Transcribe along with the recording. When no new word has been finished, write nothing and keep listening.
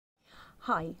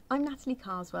Hi, I'm Natalie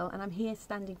Carswell and I'm here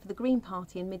standing for the Green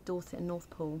Party in Mid Dorset and North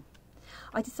Poole.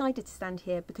 I decided to stand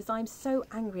here because I'm so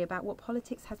angry about what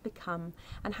politics has become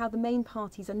and how the main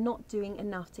parties are not doing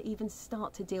enough to even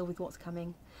start to deal with what's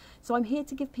coming. So I'm here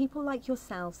to give people like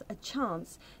yourselves a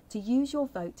chance to use your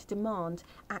vote to demand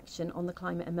action on the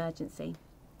climate emergency.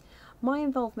 My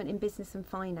involvement in business and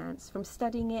finance, from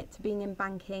studying it to being in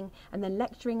banking and then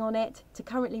lecturing on it to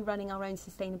currently running our own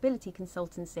sustainability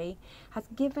consultancy, has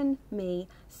given me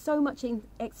so much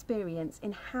experience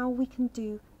in how we can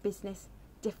do business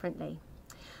differently.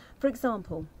 For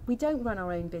example, we don't run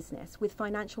our own business with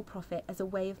financial profit as a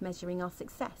way of measuring our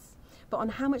success, but on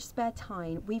how much spare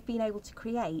time we've been able to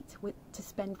create to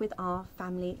spend with our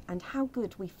family and how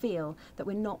good we feel that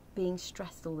we're not being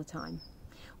stressed all the time.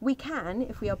 We can,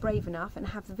 if we are brave enough and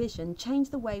have the vision, change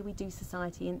the way we do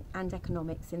society and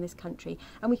economics in this country,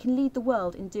 and we can lead the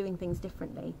world in doing things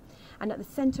differently. And at the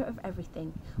centre of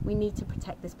everything, we need to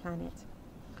protect this planet.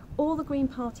 All the Green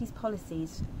Party's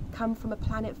policies come from a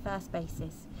planet first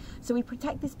basis. So we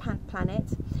protect this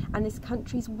planet and this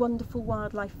country's wonderful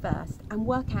wildlife first and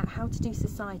work out how to do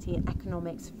society and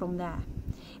economics from there.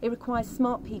 It requires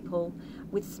smart people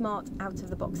with smart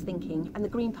out-of-the-box thinking, and the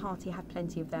Green Party have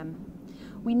plenty of them.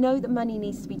 We know that money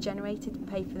needs to be generated to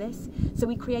pay for this, so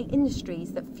we create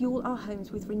industries that fuel our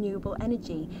homes with renewable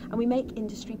energy, and we make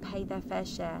industry pay their fair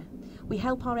share. We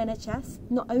help our NHS,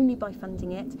 not only by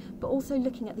funding it, but also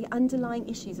looking at the underlying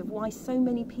issues of why so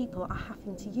many people are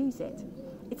having to use it.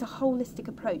 It's a holistic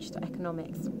approach to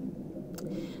economics.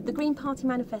 The Green Party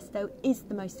manifesto is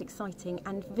the most exciting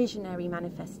and visionary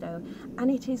manifesto,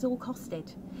 and it is all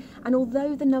costed. And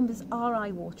although the numbers are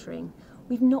eye-watering,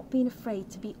 we've not been afraid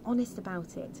to be honest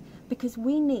about it, because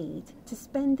we need to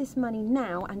spend this money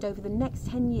now and over the next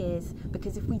 10 years,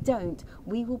 because if we don't,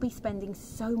 we will be spending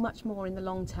so much more in the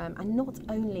long term, and not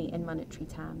only in monetary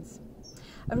terms.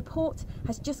 A report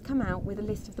has just come out with a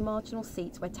list of the marginal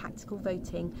seats where tactical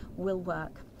voting will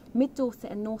work. Mid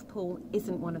Dorset and North Poole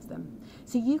isn't one of them.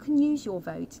 So you can use your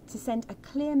vote to send a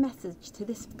clear message to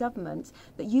this government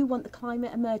that you want the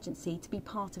climate emergency to be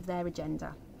part of their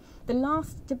agenda. The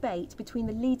last debate between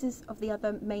the leaders of the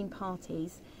other main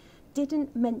parties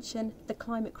didn't mention the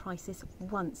climate crisis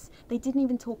once. They didn't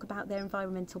even talk about their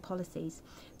environmental policies.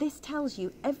 This tells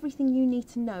you everything you need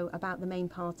to know about the main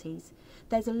parties.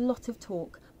 There's a lot of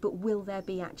talk, but will there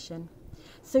be action?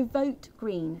 So vote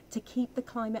Green to keep the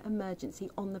climate emergency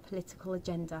on the political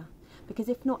agenda, because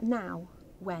if not now,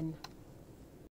 when?